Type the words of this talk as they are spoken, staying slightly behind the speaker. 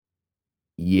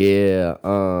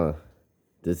Yeah,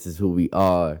 this is who we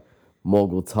are.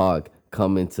 Mogul Talk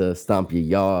coming to stomp your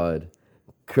yard.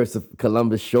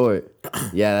 Columbus Short.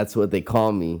 Yeah, that's what they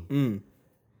call me.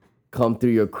 Come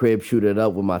through your crib, shoot it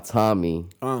up with my Tommy.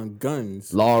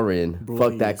 Guns. Lauren, Blaze.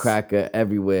 fuck that cracker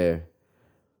everywhere.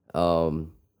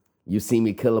 You see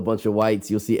me kill a bunch of whites,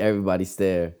 you'll see everybody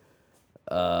stare.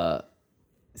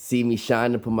 See me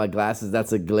shine and put my glasses,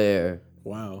 that's a glare.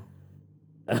 Wow.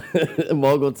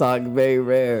 Mogul Talk, very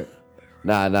rare.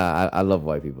 Nah, I love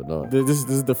white people. No. This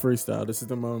is the freestyle. This is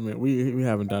the moment. We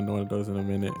haven't done one of those in a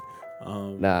minute.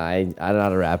 I'm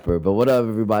not a rapper. But what up,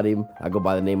 everybody? I go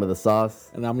by the name of The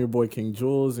Sauce. And I'm your boy, King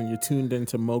Jules, and you're tuned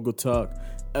into Mogul Talk,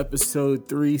 Episode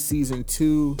 3, Season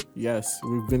 2. Yes,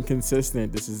 we've been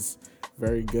consistent. This is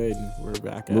very good. We're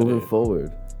back at Moving it.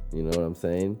 forward. You know what I'm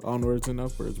saying? Onwards and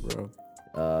upwards, bro.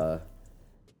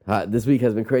 This week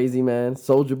has been crazy, man.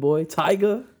 Soulja Boy,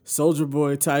 Tyga.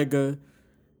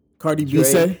 Cardi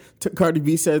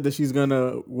B said that she's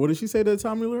gonna. What did she say to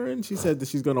Tommy Lauren? She said that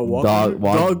she's gonna walk. Dog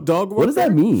walker. What does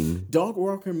that mean? Dog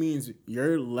walker means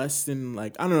you're less than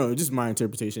like, I don't know. Just my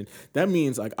interpretation. That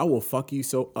means like I will fuck you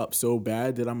so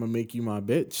bad that I'm gonna make you my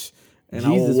bitch, and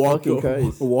Jesus I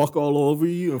will walk all over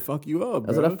you and fuck you up.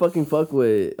 That's bro. what I fucking fuck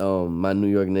with. My New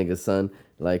York nigga, son.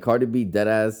 Like Cardi B,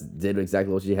 deadass did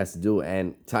exactly what she has to do,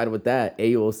 and tied with that,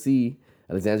 AOC.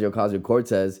 Alexandria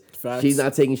Ocasio-Cortez, she's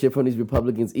not taking shit from these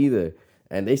Republicans either.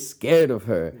 And they scared of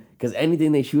her. Because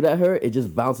anything they shoot at her, it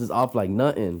just bounces off like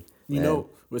nothing. You know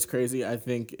what's crazy, I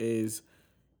think, is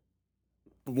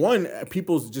one,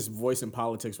 people's just voice in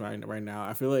politics right now.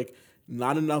 I feel like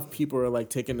not enough people are like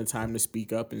taking the time to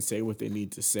speak up and say what they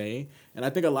need to say. And I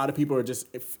think a lot of people are just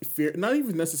not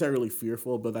even necessarily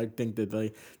fearful, but I think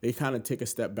that they kind of take a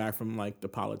step back from like the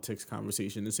politics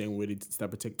conversation the same way they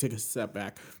take a step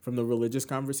back from the religious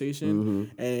conversation.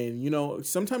 Mm-hmm. And, you know,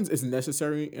 sometimes it's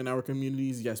necessary in our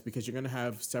communities, yes, because you're going to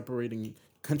have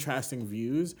contrasting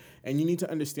views. And you need to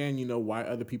understand, you know, why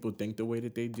other people think the way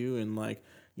that they do. And like,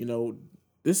 you know,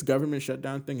 this government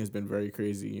shutdown thing has been very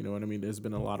crazy. You know what I mean? There's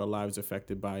been a lot of lives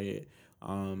affected by it.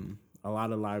 A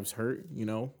lot of lives hurt, you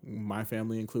know, my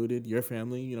family included, your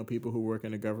family, you know, people who work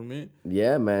in the government.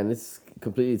 Yeah, man, it's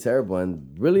completely terrible.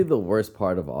 And really the worst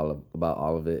part of about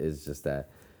all of it is just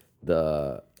that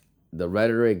the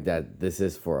rhetoric that this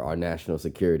is for our national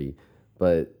security.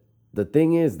 But the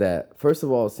thing is that, first of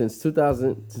all, since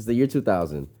the year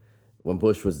 2000, when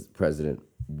Bush was president,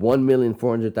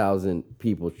 1,400,000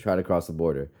 people try to cross the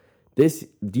border. This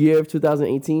year of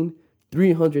 2018,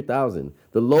 300,000,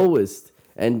 the lowest.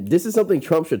 And this is something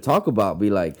Trump should talk about. Be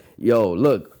like, yo,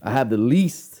 look, I have the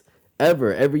least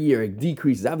ever. Every year it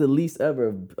decreases. I have the least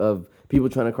ever of people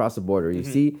trying to cross the border. You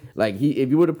see, like if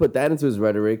you were to put that into his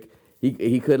rhetoric,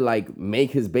 he could like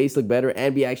make his base look better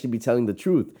and be telling the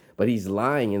truth. But he's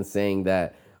lying and saying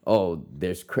that, oh,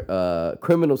 there's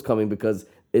criminals coming, because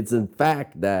it's in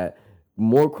fact that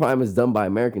more crime is done by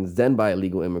Americans than by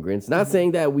illegal immigrants. Not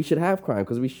saying that we should have crime,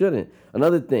 because we shouldn't.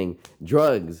 Another thing,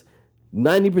 drugs.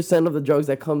 90% of the drugs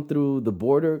that come through the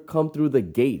border come through the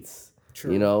gates.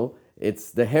 True. You know,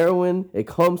 it's the heroin. It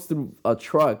comes through a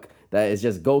truck that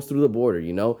just goes through the border.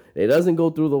 You know, it doesn't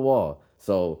go through the wall.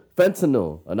 So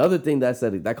fentanyl, another thing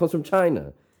that comes from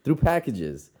China through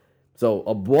packages. So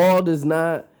a wall does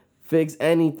not fix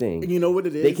anything. And you know what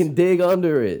it is? They can dig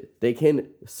under it. They can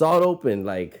saw it open.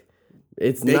 Like,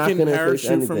 it's not going to fix anything. They can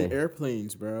parachute from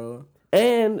airplanes, bro.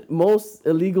 And most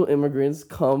illegal immigrants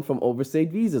come from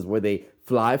overstayed visas, where they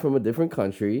fly from a different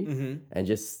country and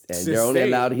they're only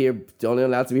allowed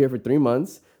to be here for 3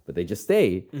 months, but they just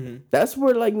stay. Mm-hmm. That's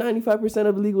where like 95%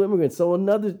 of illegal immigrants. So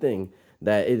another thing,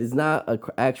 that it is not an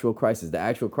actual crisis. The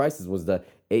actual crisis was the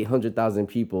 800,000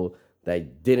 people that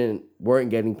weren't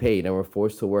getting paid and were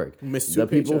forced to work. The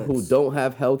people who don't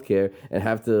have health care and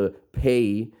have to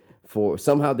pay for,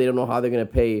 somehow they don't know how they're going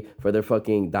to pay for their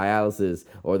fucking dialysis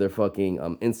or their fucking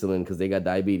insulin because they got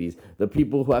diabetes. The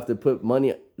people who have to put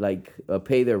money, like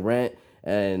pay their rent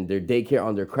and their daycare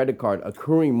on their credit card,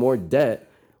 accruing more debt,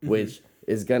 which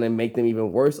is going to make them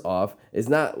even worse off. It's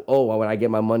not, oh, when I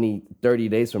get my money 30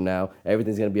 days from now,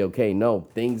 everything's going to be okay. No,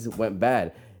 things went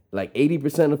bad. Like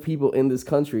 80% of people in this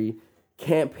country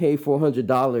can't pay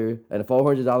 $400 and a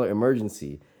 $400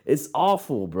 emergency. It's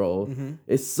awful, bro. Mm-hmm.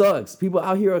 It sucks. People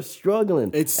out here are struggling.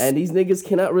 And these niggas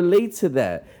cannot relate to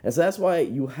that. And so that's why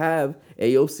you have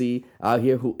AOC out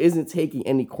here who isn't taking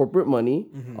any corporate money.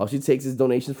 Mm-hmm. All she takes is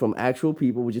donations from actual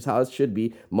people, which is how it should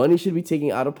be. Money should be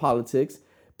taken out of politics.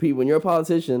 When you're a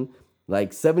politician,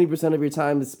 like 70% of your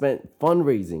time is spent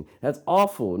fundraising. That's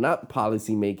awful. Not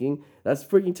policy making. That's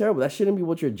freaking terrible. That shouldn't be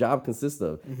what your job consists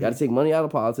of. Mm-hmm. You got to take money out of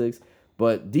politics,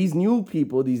 But these new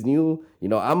people,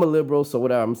 I'm a liberal, so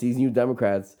whatever. These new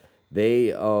Democrats, they,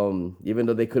 even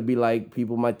though they could be like,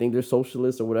 people might think they're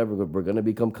socialists or whatever, but we're gonna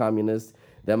become communists.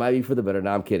 That might be for the better.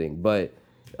 No, I'm kidding. But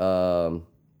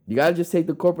you gotta just take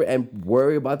the corporate and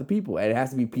worry about the people. And it has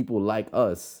to be people like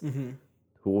us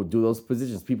who will do those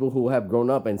positions. People who have grown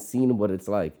up and seen what it's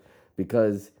like.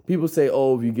 Because people say,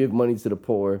 oh, if you give money to the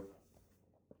poor,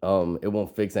 it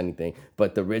won't fix anything.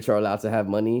 But the rich are allowed to have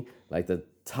money. Like the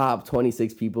top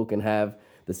 26 people can have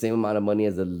the same amount of money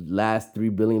as the last 3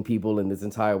 billion people in this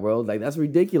entire world. Like, that's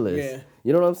ridiculous. Yeah.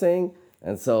 You know what I'm saying?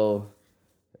 And so,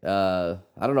 I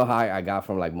don't know how I got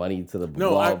from like money to the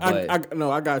no, ball.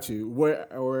 I got you.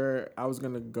 Where I was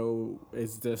gonna go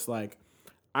is just like,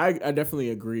 I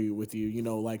definitely agree with you. You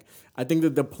know, like, I think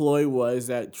that the ploy was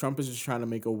that Trump is just trying to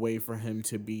make a way for him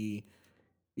to be.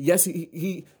 Yes,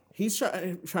 he's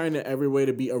trying in every way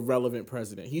to be a relevant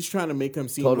president. He's trying to make him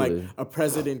seem like a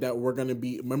president that we're going to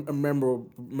be a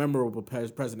memorable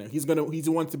president. He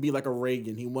wants to be like a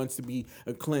Reagan. He wants to be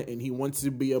a Clinton. He wants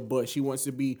to be a Bush. He wants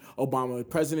to be Obama.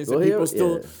 Presidents that people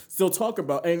still talk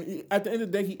about. And at the end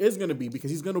of the day, he is going to be,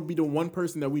 because he's going to be the one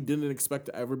person that we didn't expect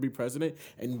to ever be president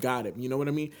and got him. You know what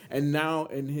I mean? And now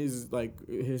in his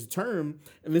term,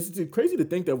 and this is crazy to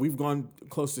think that we've gone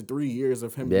close to 3 years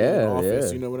of him being in office.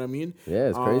 Yeah. You know what I mean? Yeah,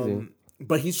 it's crazy.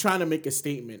 But he's trying to make a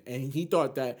statement, and he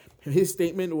thought that his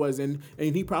statement was, and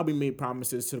he probably made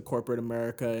promises to corporate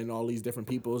America and all these different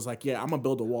people. It's like, yeah, I'm gonna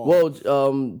build a wall.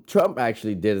 Well, Trump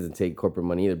actually didn't take corporate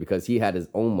money either, because he had his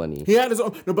own money. He had his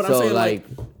own. No, but so, I'm saying like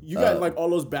you got like all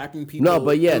those backing people. No,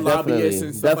 but yeah, and lobbyists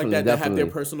and stuff like that that have their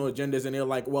personal agendas, and they're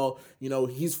like, well, you know,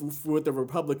 he's with the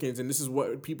Republicans, and this is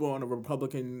what people on the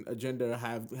Republican agenda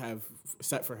have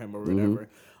set for him or whatever.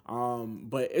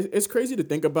 But it's crazy to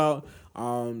think about.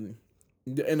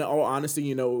 In all honesty,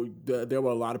 you know, there were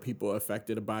a lot of people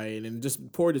affected by it, and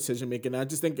just poor decision making. I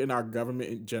just think in our government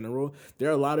in general, there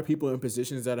are a lot of people in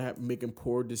positions that are making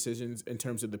poor decisions in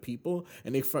terms of the people,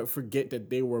 and they forget that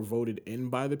they were voted in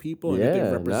by the people, and that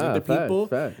they represent the people,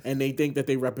 and they think that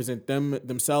they represent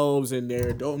themselves and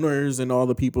their donors and all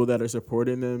the people that are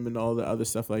supporting them and all the other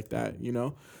stuff like that. You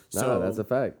know, so that's a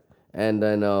fact. And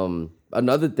then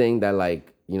another thing that,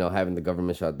 like, you know, having the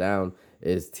government shut down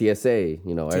is TSA,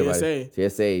 you know, everybody.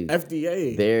 TSA.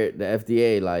 FDA.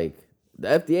 The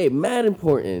FDA, mad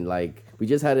important. Like, we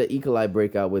just had an E. coli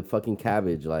breakout with fucking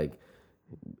cabbage. Like,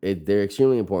 they're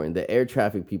extremely important. The air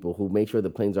traffic people who make sure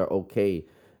the planes are okay.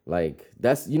 Like,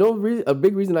 that's, you know, a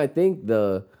big reason I think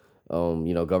the,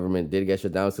 you know, government did get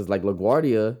shut down is because, like,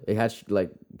 LaGuardia, it had,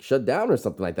 shut down or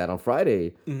something like that on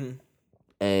Friday. Mm-hmm.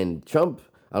 And Trump,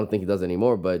 I don't think he does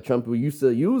anymore, but Trump used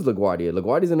to use LaGuardia.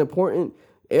 LaGuardia is an important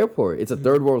airport. It's a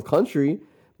third world country,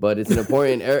 but it's an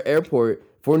important airport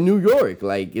for New York.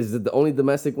 Like, is it the only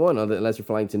domestic one, unless you're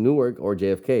flying to Newark or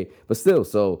JFK? But still,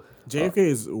 so JFK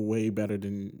is way better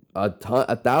than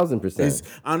 1,000%.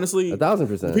 Honestly,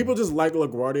 1,000%. People just like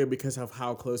LaGuardia because of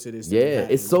how close it is to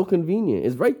Manhattan. It's so convenient.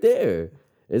 It's right there.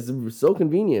 It's so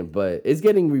convenient, but it's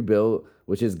getting rebuilt,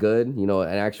 which is good. You know,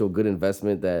 an actual good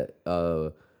investment that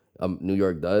New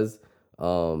York does.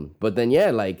 But then,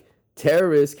 yeah, like,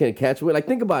 terrorists can catch wind. Like,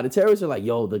 think about it. Terrorists are like,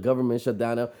 yo, the government shut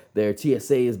down. Their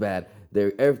TSA is bad.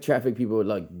 Their air traffic people are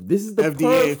like, this is the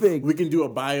FDA, perfect. We can do a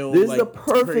bio. This is the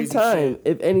perfect time. Shit.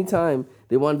 If any time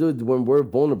they want to do it when we're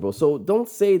vulnerable. So don't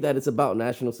say that it's about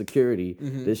national security,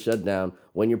 this shutdown,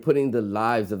 when you're putting the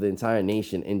lives of the entire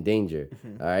nation in danger.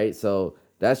 All right. So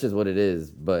that's just what it is.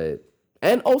 But,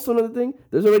 and also another thing,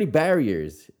 there's already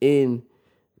barriers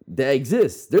that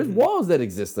exist. There's walls that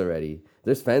exist already.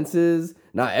 There's fences,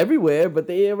 not everywhere, but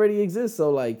they already exist.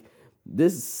 So, like,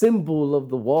 this symbol of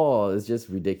the wall is just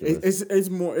ridiculous.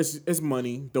 It's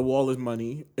money. The wall is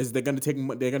money. They're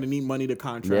gonna need money to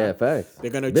contract. Yeah, facts.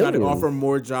 They're gonna try to offer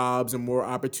more jobs and more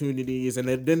opportunities, and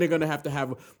then they're gonna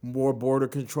have more border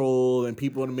control and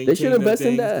people to maintain. They should invest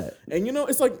in that. And you know,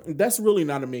 it's like that's really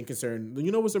not a main concern.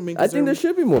 You know what's their main concern? I think there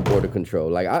should be more border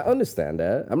control. Like, I understand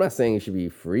that. I'm not saying it should be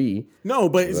free. No,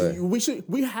 but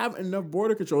we have enough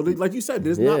border control. Like you said,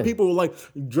 there's not people like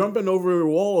jumping over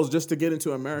walls just to get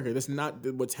into America. That's not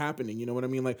what's happening. You know what I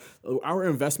mean? Like, our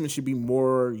investment should be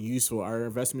more useful. Our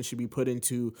investment should be put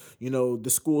into, you know, the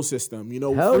school system, you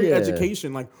know, free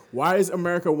education. Like, why is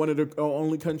America one of the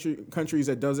only countries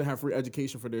that doesn't have free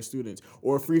education for their students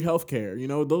or free healthcare? You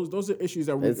know, those are issues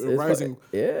that are rising.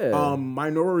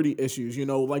 Minority issues, you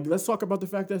know, like, let's talk about the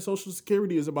fact that Social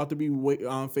Security is about to be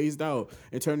phased out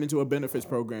and turned into a benefits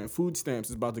program. Food stamps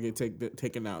is about to get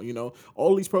taken out. You know,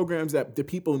 all these programs that the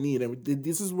people need. And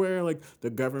this is where, like, the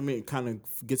government it kind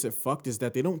of gets it fucked is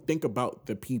that they don't think about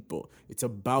the people. It's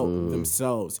about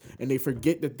themselves, and they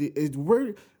forget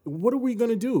that what are we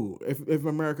gonna do if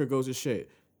America goes to shit?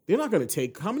 They're not gonna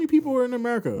take. How many people are in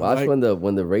America? Watch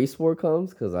when the race war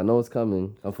comes, because I know it's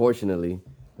coming. Unfortunately,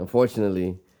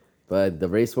 but the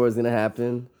race war is gonna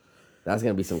happen. That's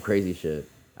gonna be some crazy shit.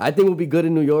 I think we'll be good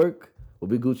in New York. We'll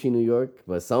be Gucci in New York,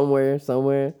 but somewhere,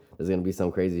 there's gonna be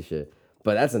some crazy shit.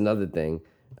 But that's another thing.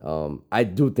 I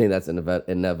do think that's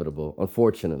inevitable.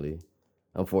 Unfortunately,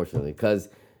 because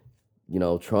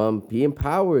Trump, he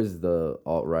empowers the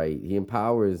alt-right. He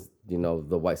empowers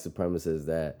the white supremacists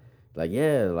that we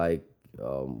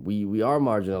are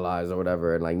marginalized or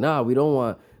whatever, and nah, we don't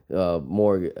want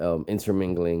more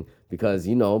intermingling, because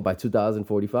by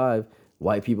 2045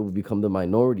 white people will become the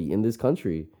minority in this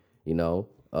country,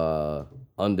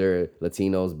 under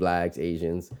Latinos, blacks,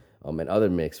 Asians, and other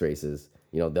mixed races.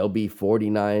 They'll be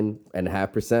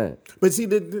 49.5%. But see,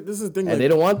 this is the thing. And they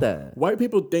don't want that. White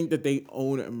people think that they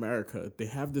own America. They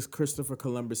have this Christopher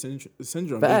Columbus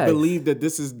syndrome. Facts. They believe that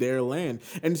this is their land.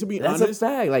 And to be honest, that's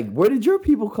a fact. Where did your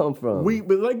people come from?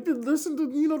 Listen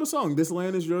to the song. This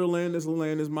land is your land. This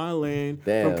land is my land.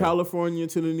 Damn. From California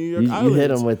to the New York Islands. You hit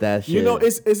them with that shit.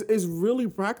 It's really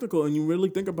practical, and you really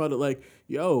think about it.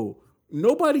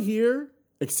 Nobody here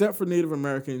except for Native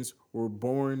Americans were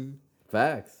born.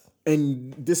 Facts.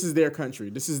 And this is their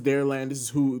country. This is their land.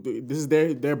 This is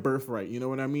their birthright. You know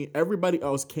what I mean? Everybody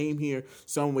else came here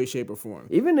some way, shape, or form.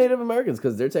 Even Native Americans,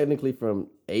 because they're technically from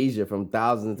Asia, from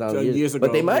thousands of years ago.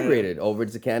 But they migrated over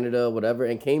to Canada, whatever,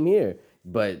 and came here.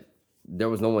 But there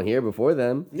was no one here before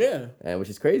them. Yeah. And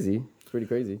which is crazy. It's pretty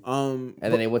crazy. And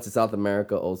then they went to South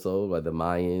America also, like the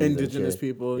Mayans. Indigenous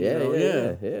people. Yeah.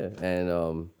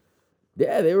 And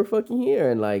they were fucking here,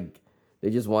 and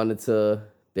they just wanted to.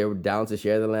 They were down to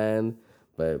share the land,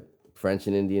 but French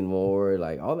and Indian War,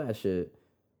 all that shit.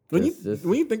 When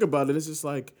you think about it, it's just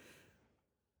white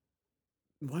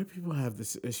people have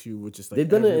this issue with just they've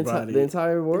done it the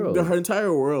entire world. The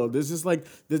entire world. There's just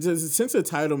there's a sense of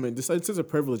entitlement, this sense of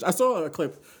privilege. I saw a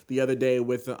clip the other day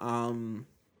with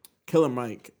Killer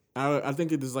Mike. I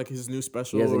think it is his new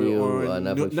special on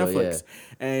Netflix.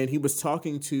 Yeah. And he was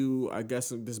talking to, I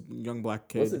guess, this young black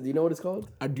kid. Do you know what it's called?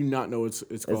 I do not know what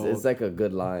it's called. It's a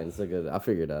good line. I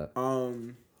figured out.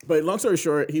 But long story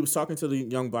short, he was talking to the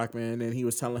young black man, and he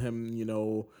was telling him,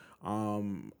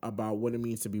 about what it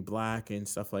means to be black and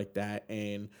stuff like that.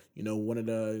 And there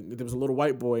was a little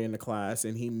white boy in the class,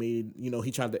 and he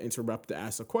tried to interrupt to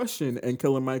ask a question, and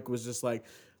Killer Mike was just like,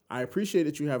 I appreciate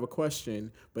that you have a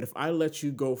question, but if I let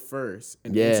you go first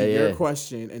and answer your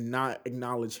question and not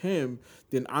acknowledge him,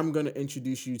 then I'm going to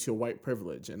introduce you to white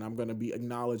privilege, and I'm going to be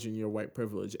acknowledging your white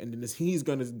privilege. And then he's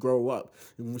going to grow up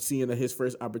and seeing that his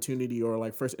first opportunity or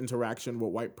first interaction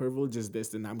with white privilege is this,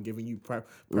 then I'm giving you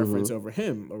preference over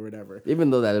him or whatever. Even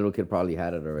though that little kid probably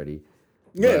had it already.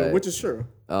 Yeah, which is true.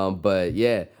 But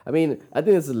yeah, I mean, I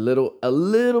think it's a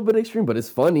little bit extreme, but it's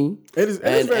funny. It is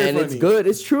very funny. It's good.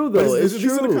 It's true though. It's true.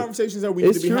 These are the conversations that we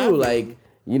need to be having.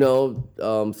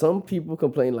 Some people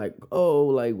complain why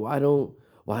don't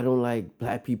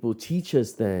black people teach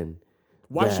us then?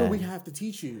 Why should we have to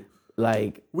teach you?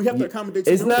 We have to accommodate.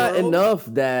 It's not enough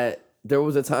that there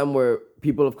was a time where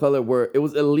people of color it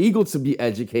was illegal to be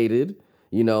educated,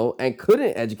 and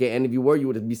couldn't educate, and if you were, you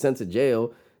would be sent to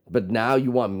jail. But now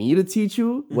you want me to teach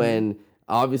you when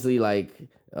obviously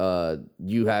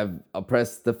you have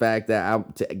oppressed the fact that I'm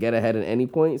to get ahead at any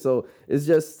point. So it's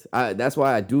just that's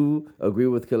why I do agree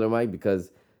with Killer Mike,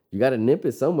 because you got to nip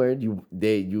it somewhere.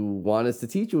 You want us to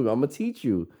teach you. I'm gonna teach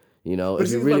you.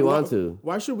 If you really want to.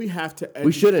 Why should we have to?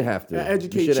 We shouldn't have to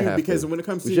educate you, because when it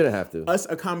comes to us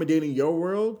accommodating your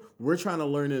world, we're trying to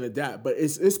learn and adapt. But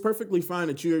it's perfectly fine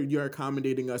that you're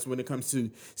accommodating us when it comes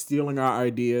to stealing our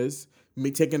ideas,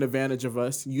 taking advantage of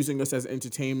us, using us as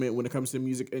entertainment when it comes to the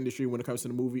music industry, when it comes to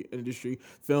the movie industry,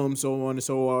 film, so on and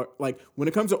so on. When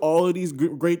it comes to all of these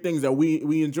great things that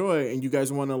we enjoy, and you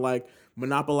guys want to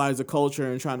monopolize the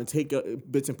culture and trying to take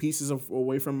bits and pieces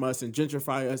away from us and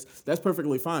gentrify us, that's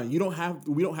perfectly fine. We don't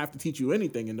have to teach you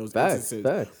anything in those instances.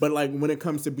 Facts. But when it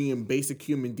comes to being basic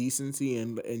human decency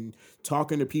and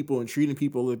talking to people and treating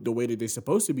people the way that they're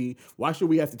supposed to be, why should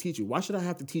we have to teach you? Why should I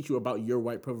have to teach you about your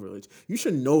white privilege? You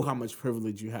should know how much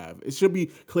privilege you have. It should be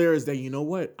clear as day. You know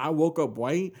what? I woke up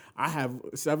white. I have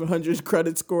 700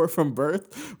 credit score from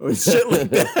birth or shit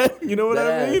like that. You know what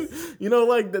I mean?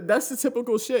 That's the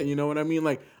typical shit. You know what I mean?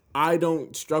 I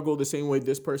don't struggle the same way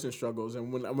this person struggles.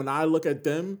 And when I look at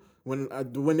them,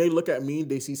 When they look at me,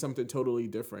 they see something totally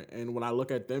different. And when I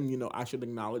look at them, I should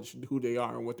acknowledge who they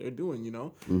are and what they're doing.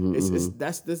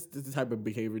 That's the type of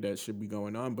behavior that should be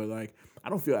going on. But like, I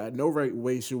don't feel at no right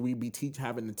way should we be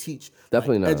having to teach.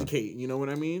 Definitely not educate. You know what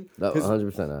I mean?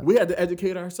 100% not. We had to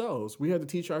educate ourselves. We had to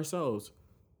teach ourselves.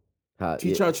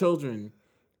 Teach our children,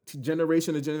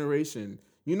 generation to generation.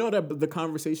 You know that the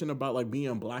conversation about like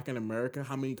being black in America,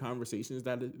 how many conversations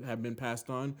that have been passed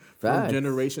on from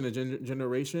generation to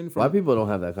generation. Why people don't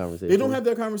have that conversation? They don't have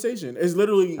that conversation. It's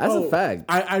literally that's a fact.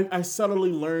 I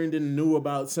subtly learned and knew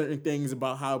about certain things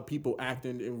about how people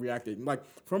acted and reacted. Like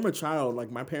from a child,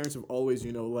 like my parents have always,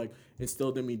 like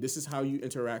instilled in me, this is how you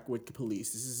interact with the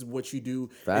police. This is what you do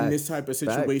in this type of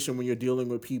situation when you're dealing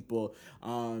with people.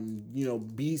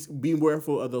 Be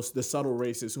careful of the subtle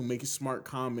racists who make smart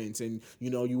comments, and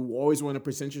you always want to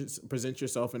present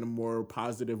yourself in a more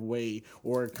positive way,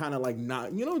 or kind of like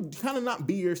not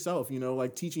be yourself.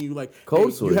 Like teaching you like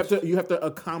code switch. You have to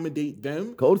accommodate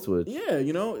them. Code switch. Yeah,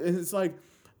 it's like.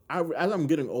 As I'm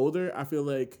getting older, I feel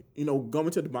like, going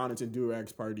to the bonnets and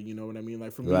do-rags party, you know what I mean?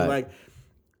 Like, for me, like,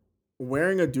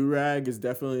 wearing a do-rag is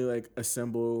definitely, like, a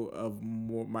symbol of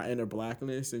more my inner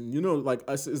blackness. And, like,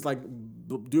 us, it's like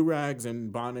do-rags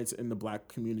and bonnets in the black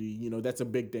community, that's a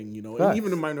big thing, and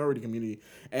even the minority community.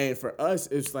 And for us,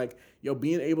 it's like,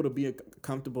 being able to be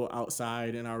comfortable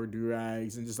outside in our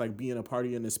do-rags and just, like, being a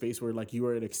party in a space where, like, you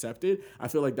are accepted. I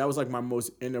feel like that was, like, my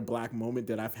most inner black moment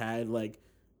that I've had, like,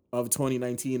 of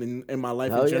 2019 in my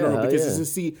life in general, because it's to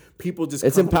see people just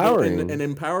it's empowering and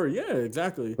empower. Yeah,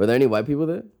 exactly. Were there any white people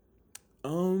there? I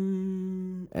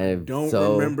don't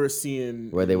remember seeing.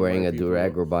 Were they wearing a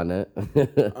do-rag or bonnet?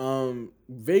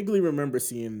 Vaguely remember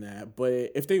seeing that,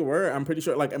 but if they were, I'm pretty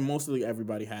sure like mostly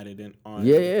everybody had it on.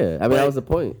 Yeah. I mean, that was the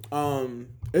point.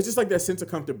 It's just like that sense of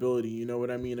comfortability. You know what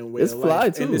I mean? And it's fly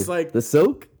too. And it's like the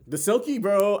silk. The silky,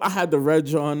 bro. I had the red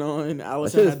John on.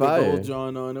 Allison had the gold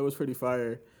John on. It was pretty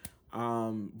fire.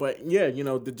 But yeah,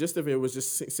 the gist of it was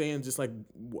just saying, just like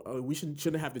we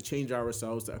shouldn't have to change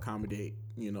ourselves to accommodate,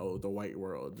 the white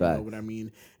world. You know what I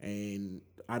mean? And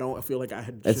I don't feel like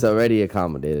it's already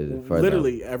accommodated. For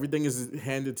literally, them. Everything is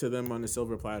handed to them on a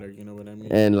silver platter. You know what I mean?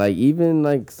 And like even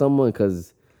like someone,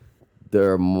 because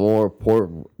there are more poor.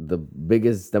 The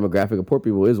biggest demographic of poor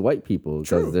people is white people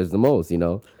because there's the most, And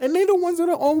they're the ones that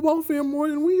are on welfare more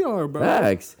than we are, bro.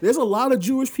 Facts. There's a lot of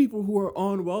Jewish people who are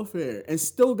on welfare and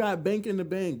still got bank in the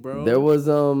bank, bro. There was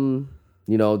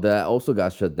that also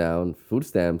got shut down. Food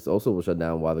stamps also was shut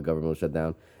down while the government was shut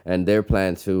down, and their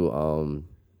plan to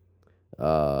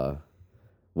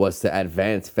was to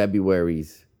advance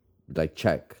February's like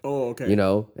check. Oh, okay.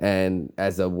 And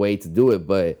as a way to do it,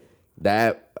 but.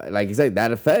 That, like you said,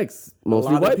 that affects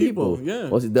mostly white people. Yeah.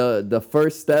 Mostly the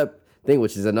first step thing,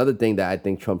 which is another thing that I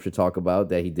think Trump should talk about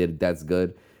that he did that's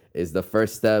good, is the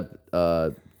first step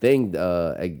thing,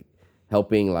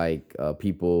 helping like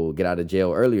people get out of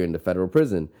jail earlier in the federal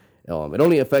prison. It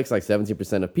only affects like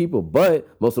 17% of people, but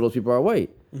most of those people are white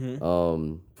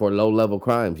for low level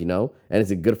crimes, and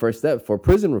it's a good first step for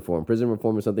prison reform. Prison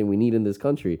reform is something we need in this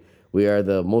country. We are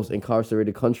the most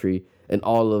incarcerated country in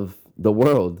all of the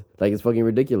world. Like, it's fucking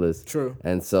ridiculous. True.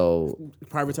 And so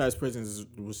privatized prisons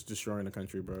was destroying the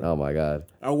country, bro. Oh my god.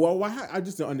 Well, why? I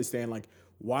just don't understand. Like,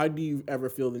 why do you ever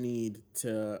feel the need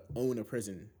to own a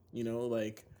prison?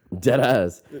 Like dead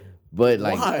ass. But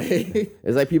like, why?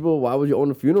 It's like people. Why would you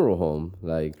own a funeral home?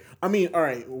 Like, I mean, all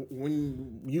right,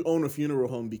 when you own a funeral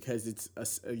home because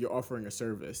you're offering a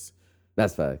service.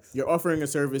 That's facts. You're offering a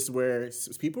service where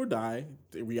people die.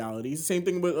 The reality is the same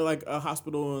thing with like a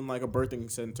hospital and like a birthing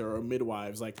center or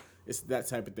midwives. Like it's that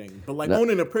type of thing. But like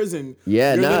owning a prison,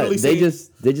 they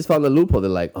just found a loophole. They're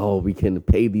like, oh, we can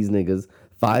pay these niggas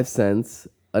 5 cents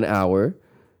an hour,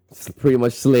 pretty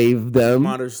much slave them.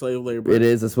 Modern slave labor. It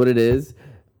is. That's what it is.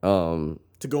 To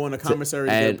go in a commissary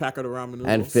and get a packet of ramen noodles.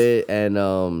 And fit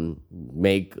and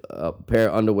make a pair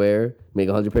of underwear, make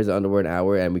 100 pairs of underwear an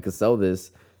hour, and we could sell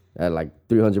this at like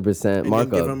 300%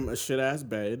 markup. Give them a shit ass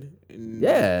bed.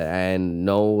 And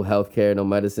no healthcare, no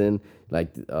medicine,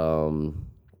 like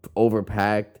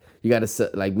overpacked. You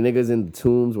gotta like niggas in the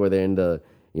tombs where they're in the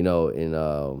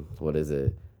what is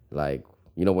it, like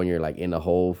when you're like in a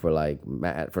hole for like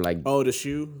the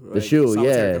shoe, the shoe,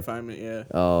 solitary confinement, yeah.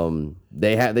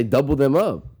 They double them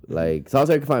up, like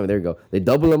solitary confinement. There you go. They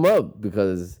double them up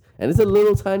because it's a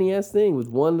little tiny ass thing with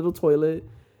one little toilet.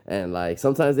 And like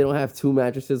sometimes they don't have 2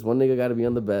 mattresses. One nigga got to be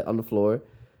on the floor.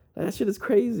 That shit is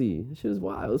crazy. That shit is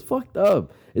wild. It's fucked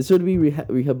up. It should be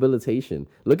rehabilitation.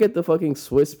 Look at the fucking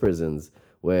Swiss prisons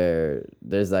where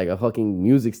there's like a fucking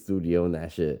music studio and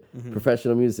that shit.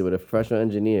 Professional music with a professional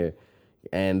engineer.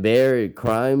 And their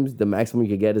crimes, the maximum you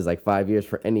could get is like 5 years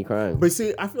for any crime. But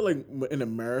see, I feel like in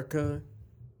America,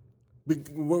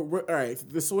 we're all right.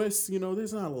 The Swiss,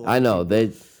 there's not a lot. I know.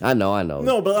 I know.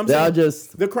 No, but I'm They're saying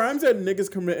just the crimes that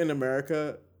niggas commit in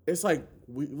America. It's like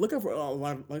we look at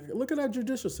look at our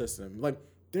judicial system. Like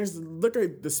look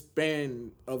at the span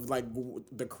of like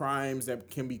the crimes that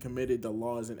can be committed, the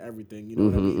laws and everything. You know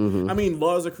what I mean? I mean,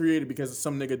 laws are created because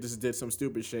some nigga just did some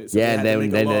stupid shit. So and then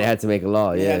they had to make a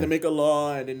law. They had to make a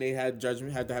law, and then they had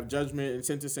to have judgment and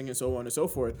sentencing and so on and so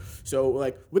forth. So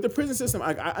like with the prison system,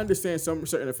 I understand some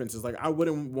certain offenses. Like I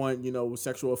wouldn't want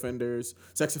sexual offenders,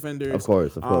 sex offenders, of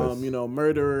course,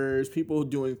 murderers, people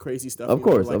doing crazy stuff. Of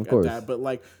course. That. But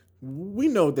like we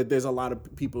know that there's a lot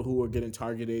of people who are getting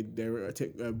targeted. They're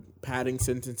padding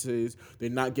sentences.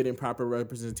 They're not getting proper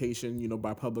representation,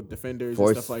 by public defenders and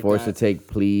stuff like forced that. To take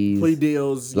plea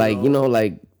deals. Like,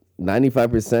 like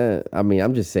 95%. I mean,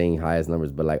 I'm just saying highest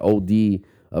numbers, but like OD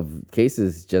of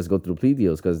cases just go through plea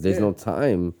deals because there's no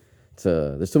time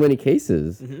there's too many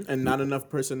cases. And not enough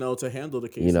personnel to handle the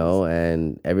cases.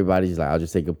 And everybody's like, I'll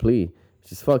just take a plea. It's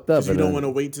just fucked up. You don't want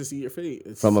to wait to see your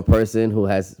face. From a person who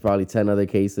has probably 10 other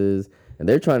cases, and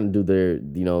they're trying to do they're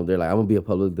like, I'm going to be a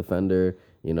public defender,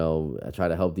 I try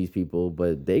to help these people,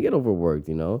 but they get overworked,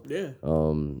 Yeah.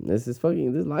 This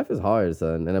life is hard,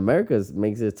 son, and America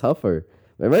makes it tougher.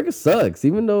 America sucks,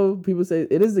 even though people say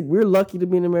it is. We're lucky to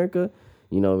be in America.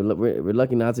 We're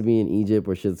lucky not to be in Egypt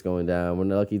where shit's going down.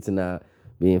 We're lucky to not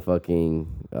be in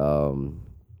fucking,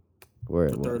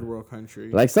 third world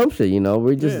country, like some shit,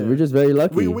 we're just very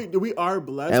lucky. We are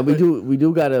blessed, and we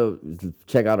do gotta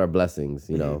check out our blessings.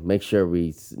 Make sure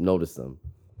we notice them.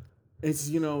 It's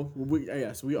we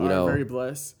are very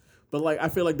blessed, but like I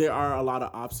feel like there are a lot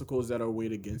of obstacles that are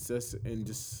weighed against us in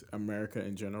just America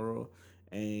in general,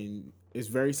 and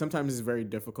sometimes it's very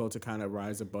difficult to kind of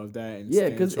rise above that. And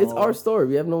because it's our story.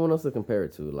 We have no one else to compare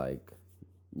it to. Like.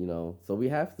 So we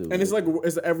have to. And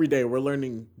it's every day. We're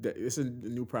learning that it's a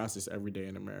new process every day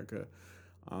in America.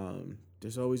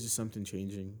 There's always just something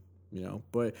changing,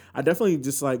 But I definitely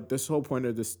just like this whole point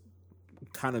of this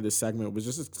segment was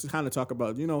just to kind of talk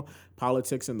about,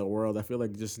 politics in the world. I feel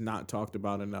like just not talked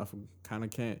about enough.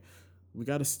 We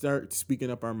got to start speaking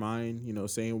up our mind,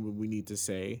 saying what we need to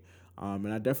say.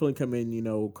 And I definitely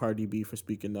commend, Cardi B for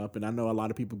speaking up. And I know a lot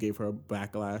of people gave her a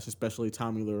backlash, especially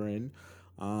Tommy Loren.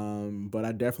 But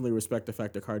I definitely respect the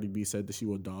fact that Cardi B said that she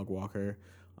will dog walk her,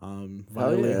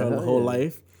 violate her whole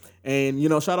life. And,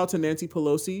 shout out to Nancy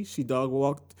Pelosi. She dog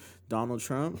walked Donald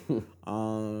Trump.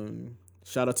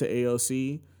 Shout out to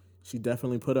AOC. She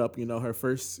definitely put up, her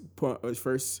first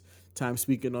time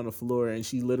speaking on the floor, and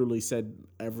she literally said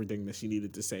everything that she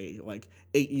needed to say, like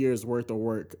 8 years worth of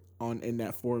work in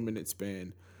that 4-minute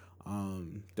span.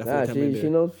 Definitely she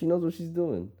knows what she's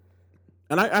doing.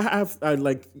 And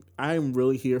I'm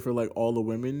really here for like all the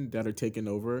women that are taking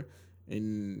over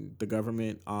in the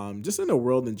government, just in the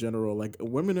world in general. Like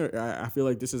women I feel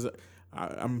like this is,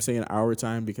 I'm saying our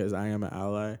time because I am an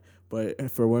ally, but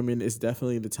for women, it's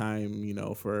definitely the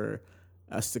time, for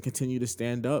us to continue to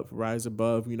stand up, rise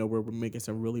above, where we're making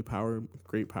some really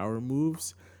great power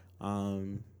moves.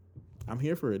 I'm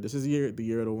here for it. This is the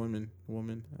year of the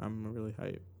woman. I'm really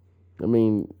hyped. I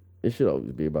mean, it should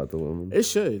always be about the woman. It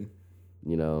should.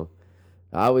 I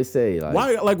always say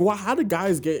why how do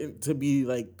guys get to be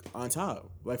like on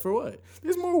top? Like for what?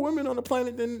 There's more women on the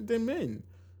planet than men.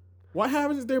 Why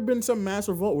haven't there been some mass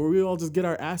revolt where we all just get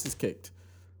our asses kicked?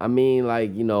 I mean,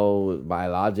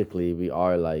 biologically we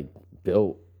are like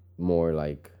built more,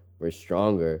 like we're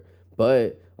stronger.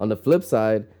 But on the flip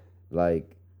side,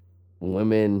 like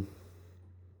women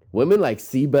like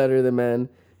see better than men.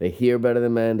 They hear better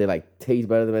than men. They like taste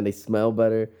better than men. They smell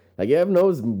better. Like, you ever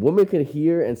notice women can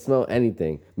hear and smell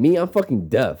anything? Me, I'm fucking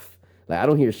deaf. Like, I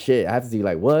don't hear shit. I have to see,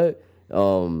 like, what?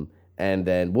 And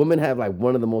then women have, like,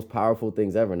 one of the most powerful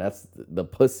things ever, and that's the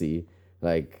pussy.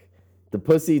 Like, the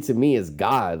pussy, to me, is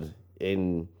God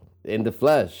in the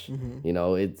flesh.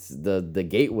 Mm-hmm. It's the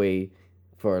gateway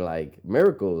for, like,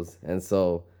 miracles. And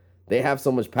so they have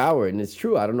so much power, and it's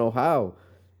true. I don't know how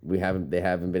they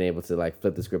haven't been able to like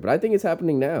flip the script, but I think it's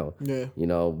happening now. Yeah.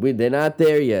 They're not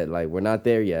there yet. Like, we're not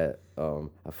there yet.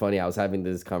 Funny, I was having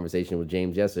this conversation with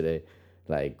James yesterday.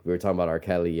 Like, we were talking about R.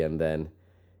 Kelly, and then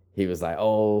he was like,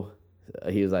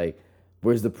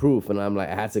 where's the proof? And I'm like,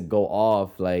 I had to go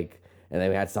off, like, and then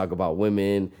we had to talk about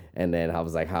women, and then I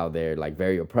was like, how they're like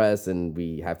very oppressed and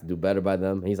we have to do better by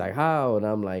them. And he's like, how? And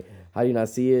I'm like, how do you not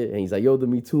see it? And he's like, the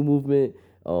Me Too movement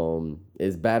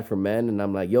is bad for men. And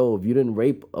I'm like, if you didn't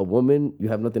rape a woman, you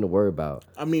have nothing to worry about.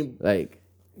 I mean, like,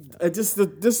 it's just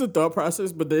the thought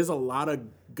process, but there's a lot of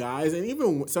guys and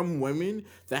even some women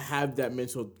that have that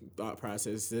mental thought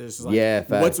process. It's just like, yeah,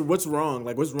 what's wrong?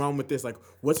 Like, what's wrong with this? Like,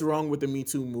 what's wrong with the Me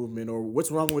Too movement, or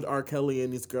what's wrong with R. Kelly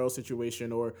and this girl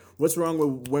situation, or what's wrong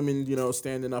with women,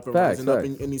 standing up and rising up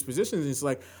in these positions? And it's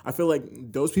like, I feel like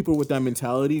those people with that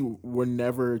mentality were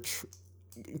never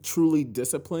truly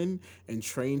disciplined and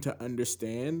trained to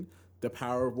understand the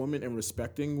power of women and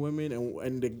respecting women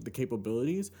and the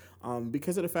capabilities,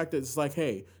 because of the fact that it's like,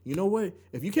 hey, you know what?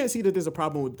 If you can't see that there's a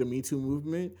problem with the Me Too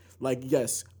movement, like,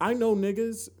 yes, I know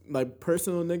niggas, like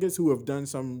personal niggas who have done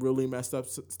some really messed up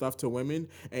stuff to women,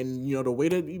 and the way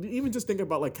that even just think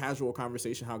about like casual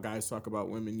conversation, how guys talk about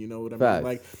women, you know what I mean?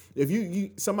 Like, if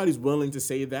you somebody's willing to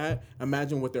say that,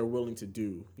 imagine what they're willing to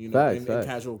do, in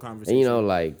casual conversation. And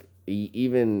like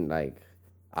even like,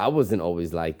 I wasn't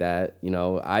always like that,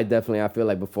 I feel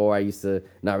like before I used to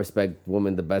not respect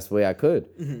women the best way I could.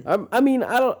 Mm-hmm. I mean,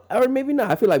 I don't, or maybe not.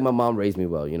 I feel like my mom raised me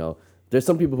well, There's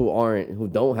some people who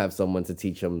don't have someone to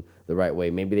teach them the right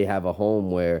way. Maybe they have a home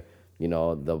where,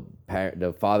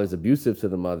 the father's abusive to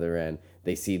the mother and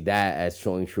they see that as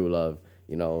showing true love,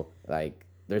 like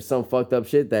there's some fucked up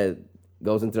shit that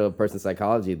goes into a person's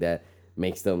psychology that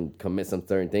makes them commit some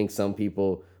certain things. Some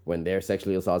people, when they're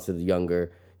sexually assaulted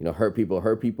younger, hurt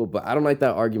people. But I don't like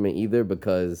that argument either,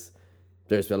 because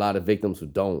there's a lot of victims who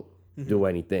don't do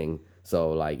anything.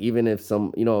 So like, even if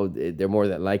some, they're more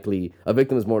than likely, a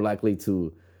victim is more likely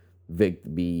to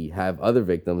have other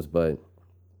victims, but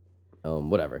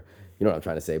whatever. You know what I'm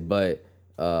trying to say. But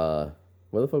what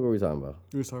the fuck were we talking about?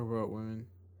 We were talking about women.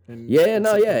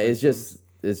 It's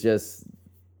just,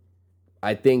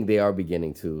 I think they are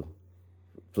beginning to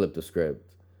flip the script.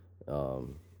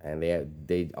 And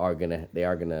they are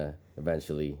gonna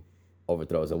eventually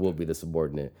overthrow us, and we'll be the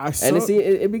subordinate.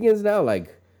 It begins now.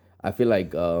 Like, I feel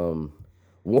like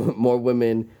more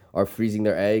women are freezing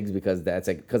their eggs because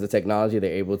because of technology.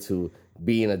 They're able to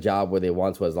be in a job where they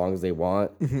want to as long as they want,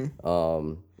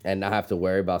 and not have to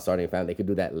worry about starting a family. They could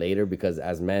do that later because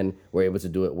as men, we're able to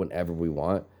do it whenever we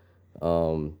want.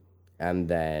 And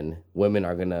then women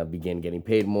are gonna begin getting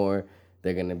paid more.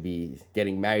 They're going to be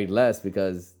getting married less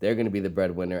because they're going to be the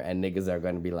breadwinner, and niggas are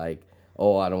going to be like,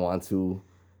 oh, I don't want to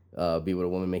be with a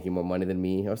woman making more money than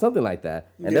me or something like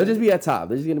that. And they'll just be at top.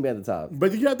 They're just going to be at the top.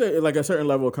 But you have to, like, a certain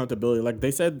level of accountability. Like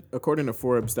they said, according to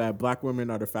Forbes, that black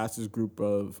women are the fastest group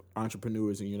of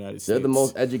entrepreneurs in the United States. They're the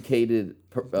most educated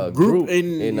group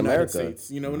in America.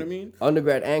 States, you know what I mean?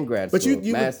 Undergrad and grad school,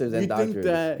 masters and doctors,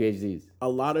 PhDs. A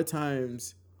lot of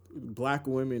times, black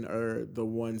women are the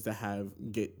ones that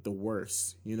get the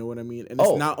worst. You know what I mean? And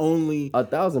it's not only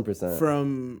 1,000%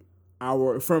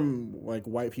 from like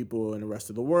white people and the rest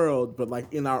of the world, but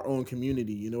like in our own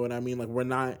community. You know what I mean? Like, we're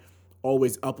not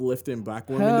always uplifting black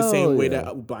women the same way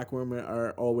that black women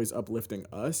are always uplifting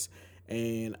us.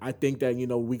 And I think that,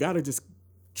 we got to just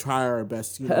try our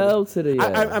best. Hell to the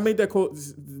I made that quote,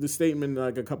 the statement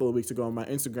like a couple of weeks ago on my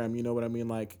Instagram. You know what I mean?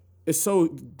 Like, it's so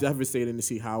devastating to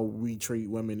see how we treat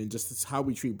women and just how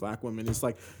we treat black women. It's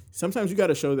like, sometimes you got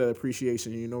to show that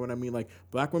appreciation. You know what I mean? Like,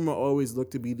 black women always look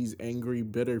to be these angry,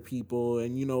 bitter people.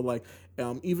 And,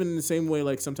 even in the same way,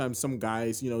 like, sometimes some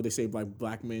guys, they say like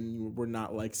black men were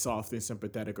not like soft and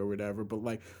sympathetic or whatever. But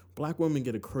like, black women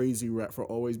get a crazy rep for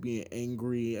always being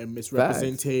angry and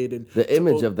misrepresented. And the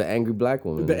image of the angry black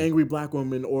woman. The angry black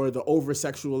woman, or the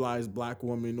over-sexualized black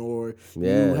woman, or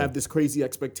you have this crazy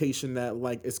expectation that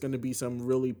like it's going to be some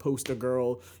really poster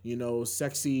girl,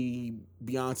 sexy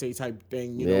Beyonce type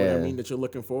thing, you know what I mean, that you're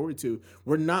looking forward to.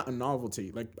 We're not a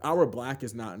novelty. Like, our black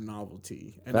is not a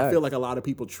novelty. And I feel like a lot of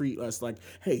people treat us like,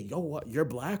 hey, yo, what? You're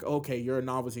black? Okay, you're a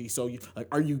novelty. So,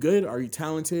 are you good? Are you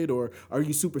talented? Or are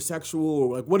you super sexual?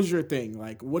 Or like, what is your thing?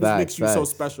 Like, what makes you so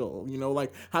special?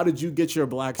 Like, how did you get your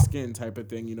black skin type of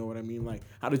thing? You know what I mean? Like,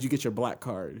 how did you get your black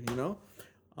card?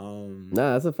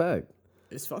 Nah, that's a fact.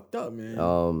 It's fucked up,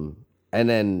 man. And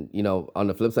then, on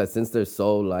the flip side, since they're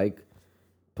so like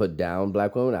put down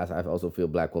black women, I also feel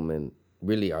black women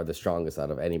really are the strongest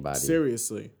out of anybody.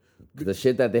 Seriously. The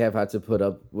shit that they have had to put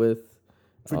up with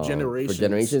for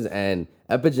generations. And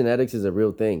epigenetics is a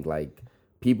real thing. Like,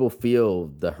 people feel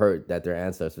the hurt that their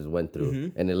ancestors went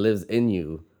through, and it lives in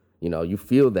you. You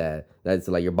feel that. That's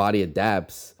like your body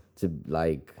adapts to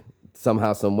like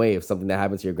somehow, some way, if something that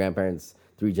happened to your grandparents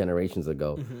 3 generations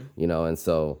ago, and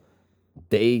so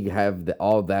they have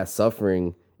all that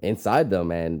suffering inside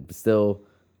them, and still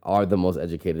are the most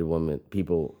educated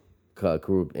people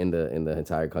group in the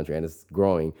entire country, and it's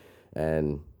growing,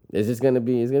 and it's gonna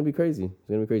be crazy. It's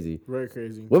gonna be crazy. Very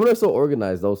crazy. Women are so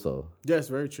organized, also. Yes,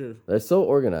 very true. They're so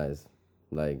organized,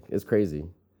 like, it's crazy.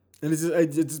 And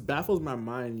it just baffles my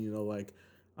mind, like,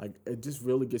 Like, it just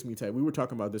really gets me tight. We were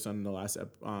talking about this on the last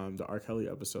the R. Kelly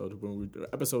episode,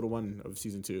 episode 1 of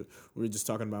season 2. We were just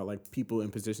talking about like people in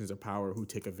positions of power who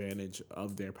take advantage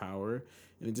of their power,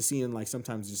 and just seeing like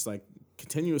sometimes just like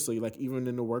continuously, like even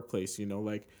in the workplace, you know,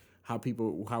 like how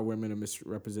women are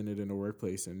misrepresented in the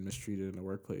workplace and mistreated in the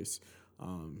workplace,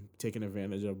 taken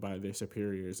advantage of by their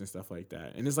superiors and stuff like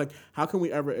that. And it's like, how can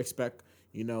we ever expect,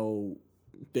 you know,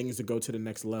 things to go to the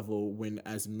next level when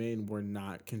as men we're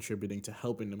not contributing to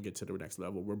helping them get to the next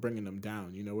level? We're bringing them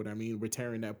down. You know what I mean? We're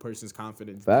tearing that person's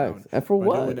confidence down. And for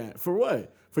what? Doing that. For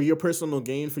what? For your personal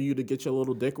gain, for you to get your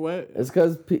little dick wet? It's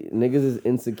because niggas is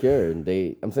insecure. And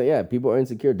I'm saying, yeah, people are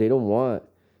insecure. They don't want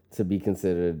to be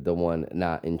considered the one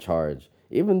not in charge.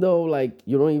 Even though, like,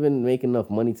 you don't even make enough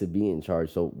money to be in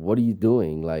charge. So what are you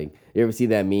doing? Like, you ever see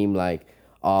that meme, like,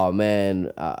 oh,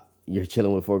 man, you're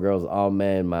chilling with 4 girls. Oh,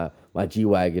 man, my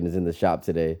G-Wagon is in the shop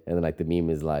today. And then, like, the meme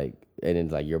is, like, and then,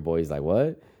 like, your boy's like,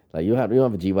 what? Like, you don't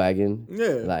have a G-Wagon?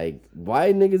 Yeah. Like,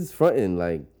 why niggas fronting?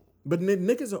 Like, but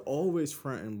niggas are always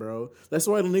fronting, bro. That's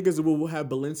why the niggas will have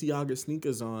Balenciaga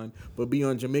sneakers on, but be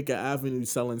on Jamaica Avenue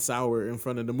selling sour in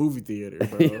front of the movie theater,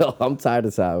 bro. Yo, I'm tired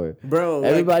of sour. Bro,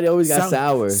 everybody always got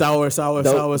sour.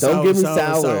 Don't give me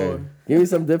sour. Give me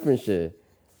some different shit.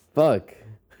 Fuck.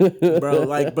 Bro,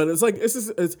 like, but it's like,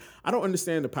 it's I don't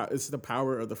understand the power. It's the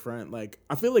power of the front. Like,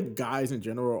 I feel like guys in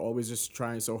general are always just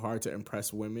trying so hard to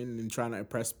impress women and trying to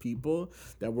impress people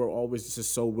that we're always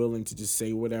just so willing to just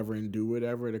say whatever and do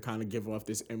whatever to kind of give off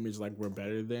this image like we're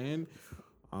better than.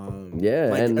 Yeah,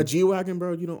 like a G-Wagon,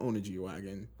 bro. You don't own a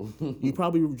G-Wagon. You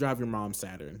probably drive your mom's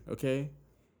Saturn. Okay,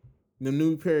 the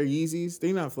new pair of Yeezys,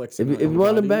 they not flexing. If you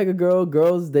want to bag a girl,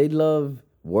 girls they love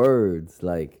words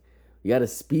like. You gotta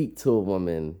speak to a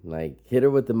woman, like hit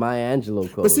her with the Maya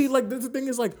Angelou code. But see, like the thing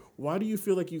is, like, why do you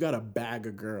feel like you gotta bag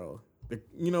a girl?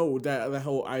 You know that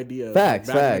whole idea. Facts.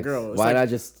 A girl. Why not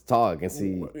just talk and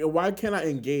see? Why can't I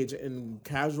engage in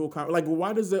casual like?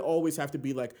 Why does it always have to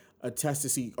be like a test to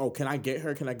see? Oh, can I get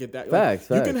her? Can I get that? Facts.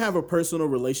 You can have a personal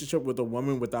relationship with a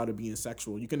woman without it being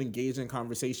sexual. You can engage in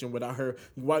conversation without her.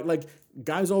 Like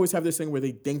guys always have this thing where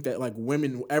they think that like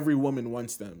every woman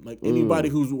wants them. Like anybody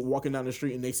who's walking down the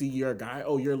street and they see you're a guy,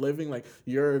 oh, you're living, like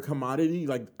you're a commodity.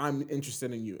 Like I'm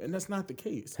interested in you, and that's not the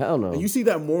case. Hell no. And you see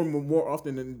that more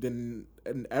often than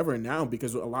ever now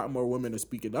because a lot more women are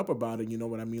speaking up about it. You know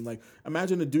what I mean? Like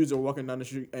imagine the dudes are walking down the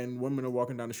street and women are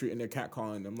walking down the street and they're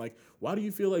catcalling them. Like, why do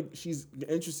you feel like she's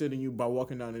interested in you by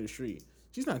walking down the street?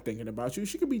 She's not thinking about you.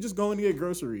 She could be just going to get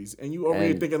groceries and you over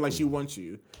here thinking like she wants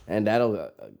you. And that'll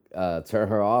turn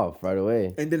her off right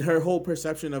away. And then her whole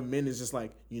perception of men is just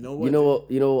like, you know what? You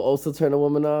know what also turn a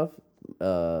woman off?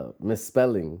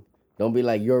 Misspelling. Don't be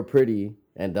like, you're pretty,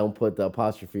 and don't put the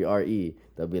apostrophe R-E.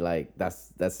 They'll be like,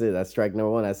 that's it. That's strike number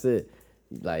 1. That's it.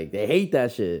 Like, they hate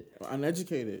that shit.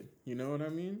 Uneducated. You know what I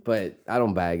mean? But I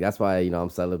don't bag. That's why, I'm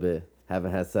celibate.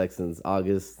 Haven't had sex since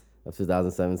August of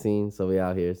 2017. So we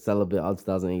out here. Celibate all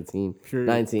 2018.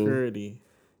 19. Purity.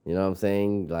 You know what I'm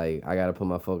saying? Like, I got to put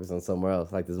my focus on somewhere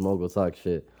else. Like this mogul talk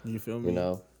shit. You feel me? You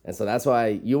know? And so that's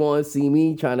why you won't see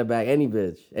me trying to bag any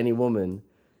bitch, any woman,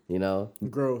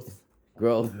 Growth.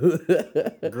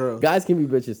 Guys can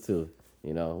be bitches too.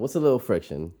 What's a little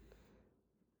friction?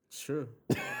 Sure.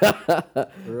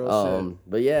 Real shit.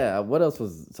 But yeah, what else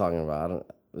was talking about?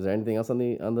 Was there anything else on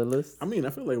the list? I mean, I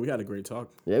feel like we had a great talk.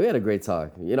 Yeah, we had a great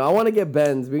talk. I want to get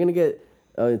Ben's. We're gonna get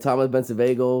Thomas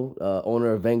Bencivago,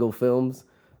 owner of Vengo Films.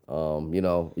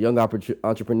 Young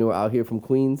entrepreneur out here from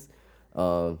Queens.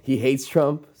 He hates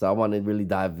Trump, so I want to really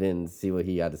dive in and see what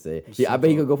he had to say. I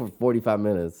bet he could go for 45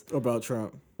 minutes about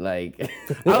Trump. Like,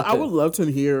 I would love to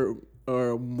hear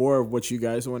more of what you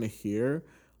guys want to hear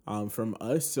from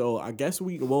us. So I guess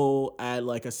we will add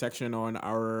like a section on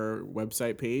our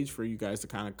website page for you guys to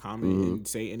kind of comment and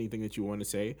say anything that you want to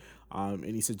say.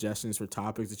 Any suggestions for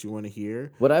topics that you want to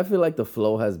hear. What I feel like the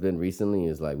flow has been recently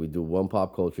is like we do one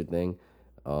pop culture thing,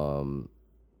 one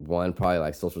probably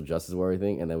like social justice worthy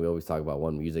thing, and then we always talk about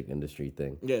one music industry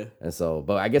thing. Yeah. And so,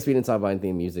 but I guess we didn't talk about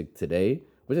anything music today,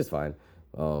 which is fine.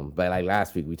 But like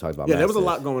last week we talked about there was a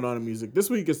lot going on in music. This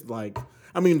week is like,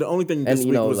 I mean, the only thing this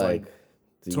week was like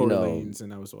Tory Lanez,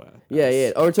 and that was why.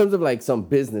 Yeah. Or in terms of like some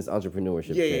business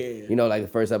entrepreneurship. Yeah. Like the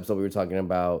first episode we were talking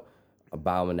about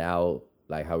bowing out,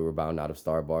 like how we were bowing out of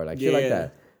Star Bar, like shit like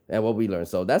that, and what we learned.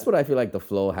 So that's what I feel like the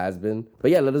flow has been.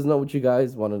 But yeah, let us know what you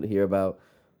guys wanted to hear about.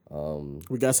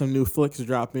 We got some new flicks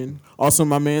dropping. Also,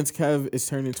 my man's Kev is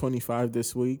turning 25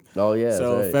 this week. Oh yeah.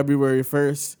 So right. February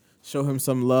 1st, show him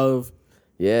some love.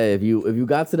 Yeah, if you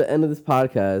got to the end of this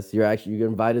podcast, you're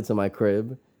invited to my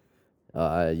crib.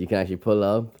 You can actually pull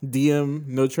up. DM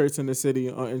No Church in the City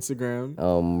on Instagram.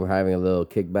 We're having a little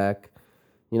kickback.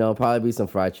 Probably be some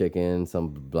fried chicken, some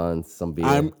blunts, some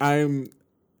beer. I'm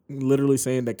literally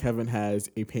saying that Kevin has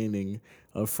a painting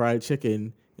of fried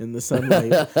chicken in the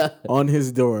sunlight on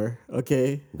his door.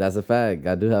 Okay, that's a fact.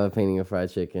 I do have a painting of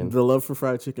fried chicken. The love for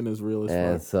fried chicken is real as fuck.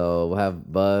 And so we'll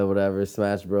have Bud, whatever,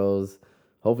 Smash Bros.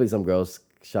 Hopefully some girls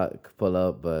pull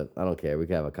up, but I don't care. We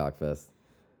can have a cock fest.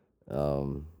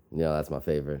 That's my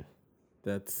favorite.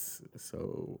 That's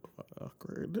so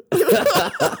awkward.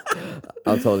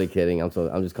 I'm totally kidding. I'm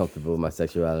just comfortable with my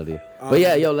sexuality. But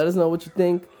yeah, let us know what you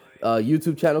think.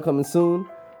 YouTube channel coming soon.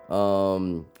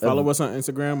 Follow us on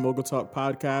Instagram, Mogul Talk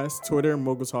Podcast, Twitter,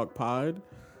 Mogul Talk Pod.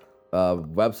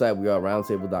 Website, we are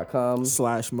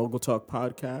roundtable.com/Mogul Talk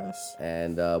Podcast.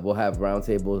 And we'll have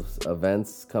roundtable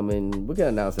events coming. We're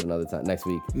going to announce it another time next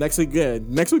week. Next week, good.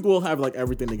 Next week, we'll have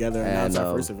everything together and announce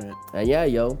our first event. And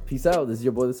yeah, peace out. This is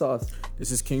your boy, The Sauce.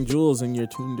 This is King Jules, and you're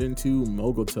tuned into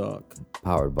Mogul Talk.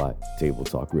 Powered by Table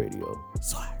Talk Radio.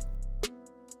 Swag.